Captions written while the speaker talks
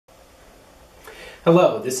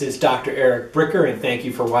Hello, this is Dr. Eric Bricker, and thank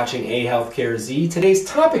you for watching AHealthcareZ. Today's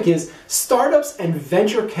topic is startups and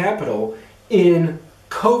venture capital in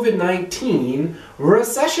COVID-19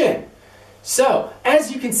 recession. So,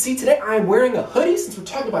 as you can see today, I'm wearing a hoodie since we're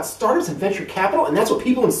talking about startups and venture capital, and that's what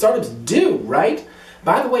people in startups do, right?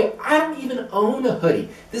 By the way, I don't even own a hoodie.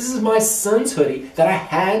 This is my son's hoodie that I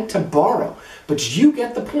had to borrow, but you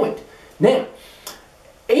get the point. Now,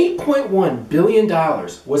 $8.1 billion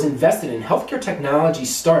was invested in healthcare technology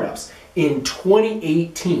startups in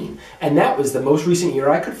 2018, and that was the most recent year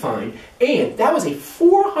I could find, and that was a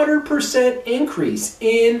 400% increase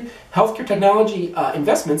in healthcare technology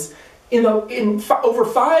investments in over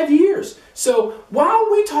 5 years. So while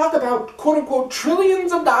we talk about quote-unquote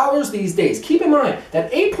trillions of dollars these days, keep in mind that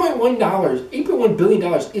 $8.1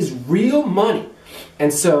 billion is real money.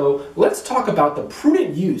 And so let's talk about the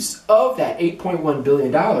prudent use of that $8.1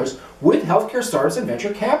 billion with healthcare startups and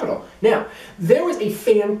venture capital. Now, there was a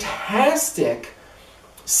fantastic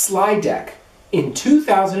slide deck in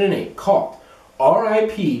 2008 called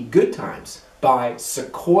RIP Good Times by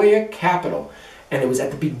Sequoia Capital. And it was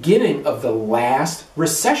at the beginning of the last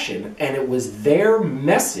recession, and it was their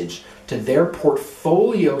message to their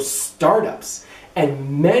portfolio startups.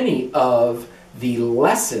 And many of the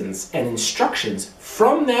lessons and instructions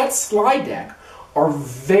from that slide deck are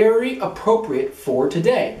very appropriate for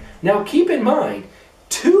today. Now keep in mind,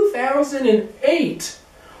 2008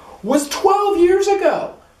 was 12 years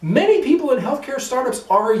ago. Many people in healthcare startups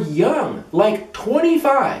are young, like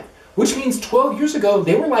 25, which means 12 years ago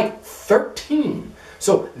they were like 13.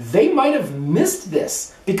 So they might have missed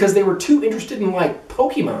this because they were too interested in like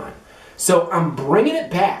Pokemon. So I'm bringing it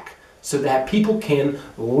back so that people can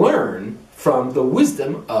learn from the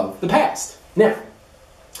wisdom of the past. Now,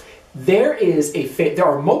 there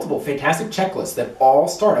are multiple fantastic checklists that all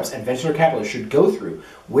startups and venture capitalists should go through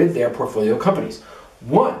with their portfolio companies.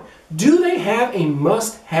 One, do they have a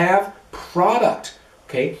must-have product?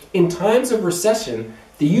 Okay, in times of recession,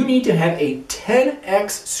 you need to have a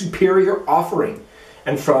 10x superior offering.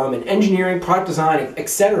 And from an engineering, product design,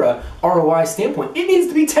 etc. ROI standpoint, it needs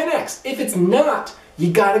to be 10x. If it's not,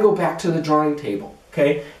 you got to go back to the drawing table.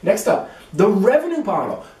 Okay, next up, the revenue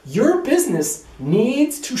model. Your business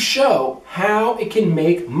needs to show how it can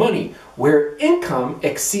make money, where income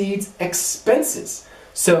exceeds expenses.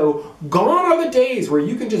 So gone are the days where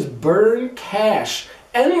you can just burn cash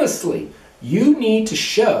endlessly. You need to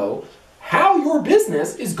show how your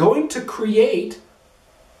business is going to create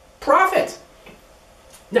profit.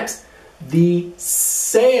 Next, the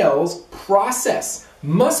sales process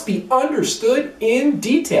must be understood in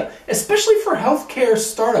detail, especially for healthcare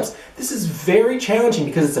startups. This is very challenging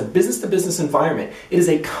because it's a business-to-business environment. It is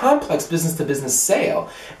a complex business-to-business sale,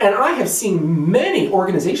 and I have seen many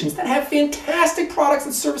organizations that have fantastic products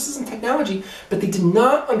and services and technology, but they do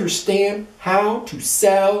not understand how to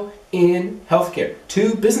sell in healthcare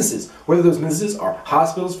to businesses, whether those businesses are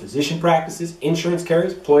hospitals, physician practices, insurance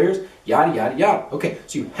carriers, employers, yada, yada, yada. Okay,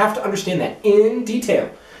 so you have to understand that in detail.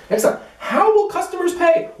 Next up, how will customers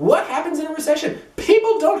pay? What happens in a recession?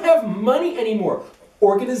 People don't have money anymore.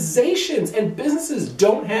 Organizations and businesses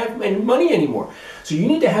don't have any money anymore. So you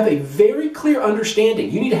need to have a very clear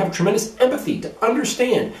understanding. You need to have tremendous empathy to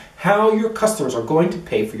understand how your customers are going to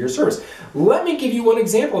pay for your service. Let me give you one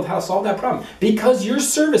example of how to solve that problem. Because your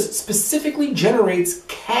service specifically generates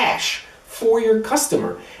cash for your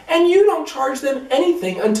customer, and you don't charge them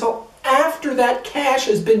anything until after that cash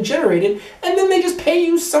has been generated, and then they just pay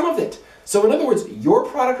you some of it. So in other words, your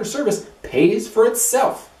product or service pays for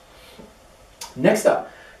itself. Next up,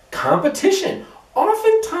 competition.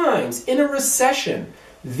 Oftentimes in a recession,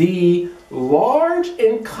 the large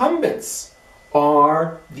incumbents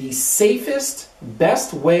are the safest,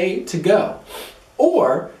 best way to go.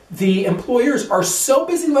 Or the employers are so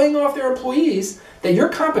busy laying off their employees that your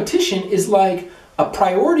competition is like a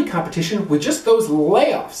priority competition with just those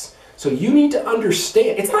layoffs. So you need to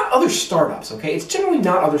understand, it's not other startups, okay? It's generally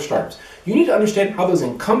not other startups. You need to understand how those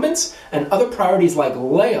incumbents and other priorities like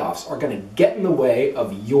layoffs are going to get in the way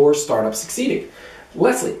of your startup succeeding.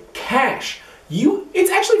 Lastly, cash. It's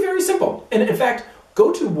actually very simple. And in fact,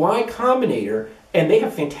 go to Y Combinator, and they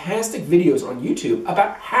have fantastic videos on YouTube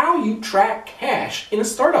about how you track cash in a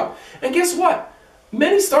startup. And guess what?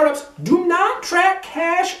 Many startups do not track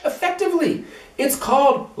cash effectively. It's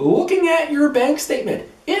called looking at your bank statement.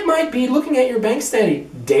 It might be looking at your bank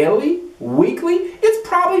statement daily, weekly. It's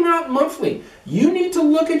probably not monthly. You need to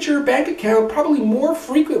look at your bank account probably more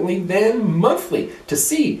frequently than monthly to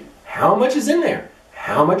see how much is in there,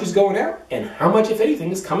 how much is going out, and how much, if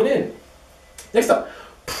anything, is coming in. Next up,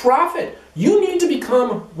 profit. You need to become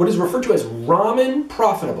become what is referred to as ramen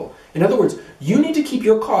profitable. In other words, you need to keep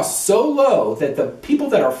your costs so low that the people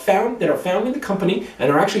that are found in the company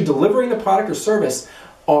and are actually delivering the product or service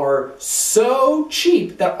are so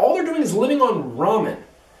cheap that all they're doing is living on ramen.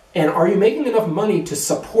 And are you making enough money to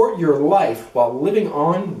support your life while living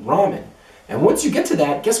on ramen? And once you get to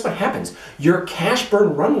that, guess what happens? Your cash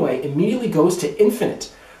burn runway immediately goes to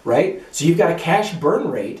infinite, right? So you've got a cash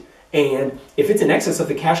burn rate, and if it's in excess of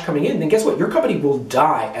the cash coming in, then guess what? Your company will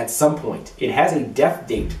die at some point. It has a death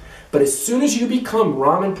date. But as soon as you become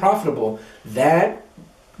ramen profitable, that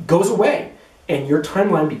goes away and your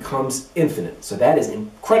timeline becomes infinite. So that is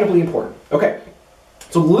incredibly important. Okay,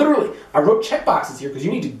 so literally, I wrote checkboxes here because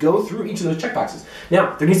you need to go through each of those checkboxes.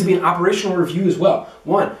 Now, there needs to be an operational review as well.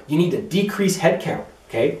 One, you need to decrease headcount,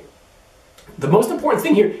 okay? The most important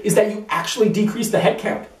thing here is that you actually decrease the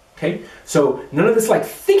headcount. Okay, so none of this like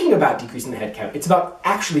thinking about decreasing the headcount. It's about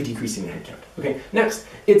actually decreasing the headcount. Okay, next,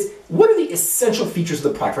 it's what are the essential features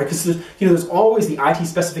of the product, right? Because there's always the IT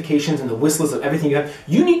specifications and the wish list of everything you have.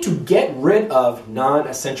 You need to get rid of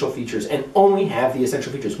non-essential features and only have the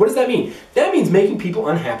essential features. What does that mean? That means making people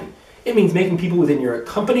unhappy. It means making people within your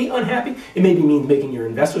company unhappy. It maybe means making your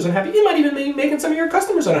investors unhappy. It might even mean making some of your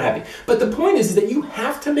customers unhappy. But the point is that you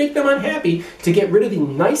have to make them unhappy to get rid of the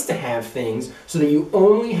nice-to-have things so that you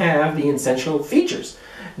only have the essential features.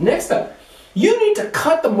 Next up, you need to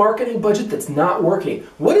cut the marketing budget that's not working.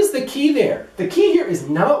 What is the key there? The key here is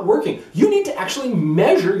not working. You need to actually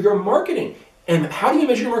measure your marketing. And how do you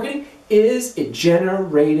measure your marketing? Is it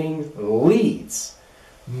generating leads?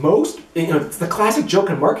 It's the classic joke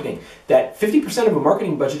in marketing that 50% of a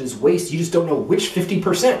marketing budget is waste. You just don't know which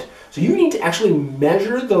 50%. So you need to actually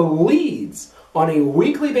measure the leads on a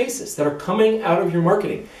weekly basis that are coming out of your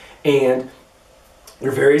marketing and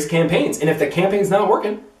your various campaigns. And if the campaign's not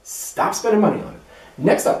working, stop spending money on it.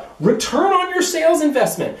 Next up, return on your sales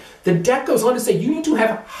investment. The deck goes on to say you need to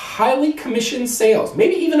have highly commissioned sales,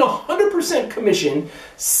 maybe even 100% commission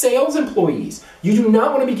sales employees. You do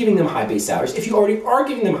not want to be giving them high base salaries. If you already are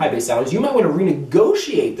giving them high base salaries, you might want to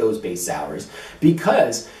renegotiate those base salaries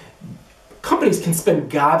because companies can spend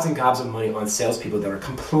gobs and gobs of money on salespeople that are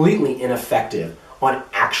completely ineffective on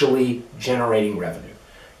actually generating revenue.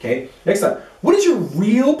 Okay, next up, what is your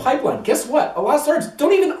real pipeline? Guess what? A lot of startups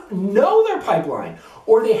don't even know their pipeline,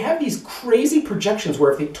 or they have these crazy projections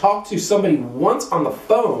where if they talk to somebody once on the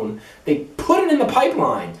phone, they put it in the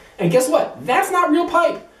pipeline, and guess what? That's not real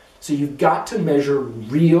pipe. So you've got to measure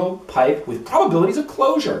real pipe with probabilities of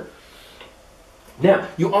closure. Now,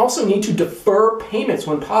 you also need to defer payments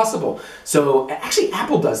when possible. So actually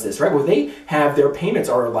Apple does this, right? Where they have their payments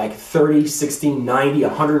are like 30, 60, 90,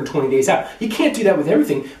 120 days out. You can't do that with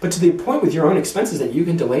everything, but to the point with your own expenses that you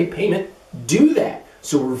can delay payment, do that.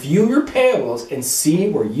 So review your payables and see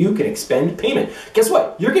where you can expend payment. Guess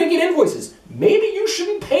what? You're going to get invoices. Maybe you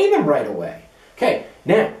shouldn't pay them right away. Okay,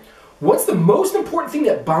 now, what's the most important thing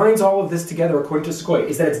that binds all of this together according to Sequoia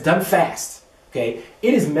is that it's done fast. Okay,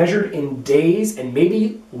 it is measured in days and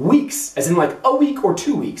maybe weeks, as in like a week or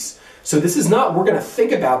 2 weeks. So this is not we're going to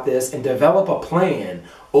think about this and develop a plan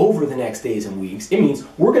over the next days and weeks. It means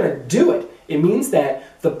we're going to do it. It means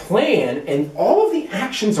that the plan and all of the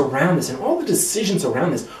actions around this and all the decisions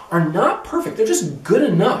around this are not perfect. They're just good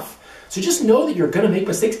enough. So just know that you're going to make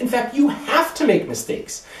mistakes. In fact, you have to make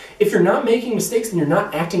mistakes. If you're not making mistakes, then you're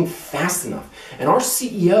not acting fast enough. And our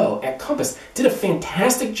CEO at Compass did a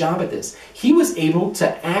fantastic job at this. He was able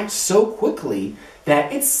to act so quickly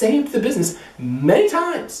that it saved the business many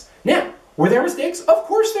times. Now, were there mistakes? Of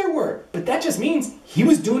course there were. But that just means he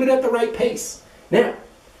was doing it at the right pace. Now,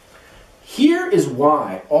 here is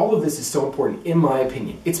why all of this is so important, in my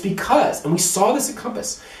opinion. It's because, and we saw this at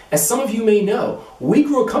Compass, as some of you may know, we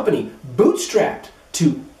grew a company bootstrapped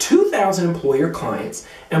to 2,000 employer clients,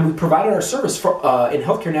 and we provided our service for in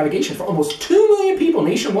healthcare navigation for almost 2 million people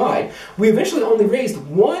nationwide. We eventually only raised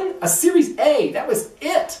a Series A. That was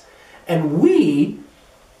it. And we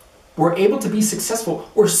were able to be successful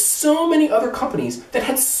where so many other companies that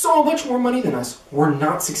had so much more money than us were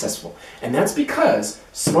not successful. And that's because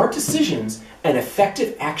smart decisions and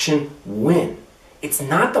effective action win. It's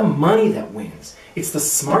not the money that wins. It's the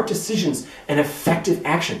smart decisions and effective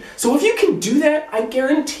action. So if you can do that, I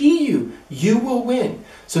guarantee you, you will win.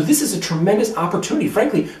 So this is a tremendous opportunity,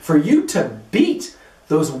 frankly, for you to beat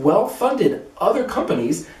those well-funded other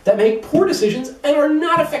companies that make poor decisions and are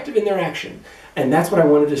not effective in their action. And that's what I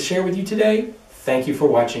wanted to share with you today. Thank you for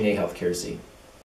watching AHealthcareZ.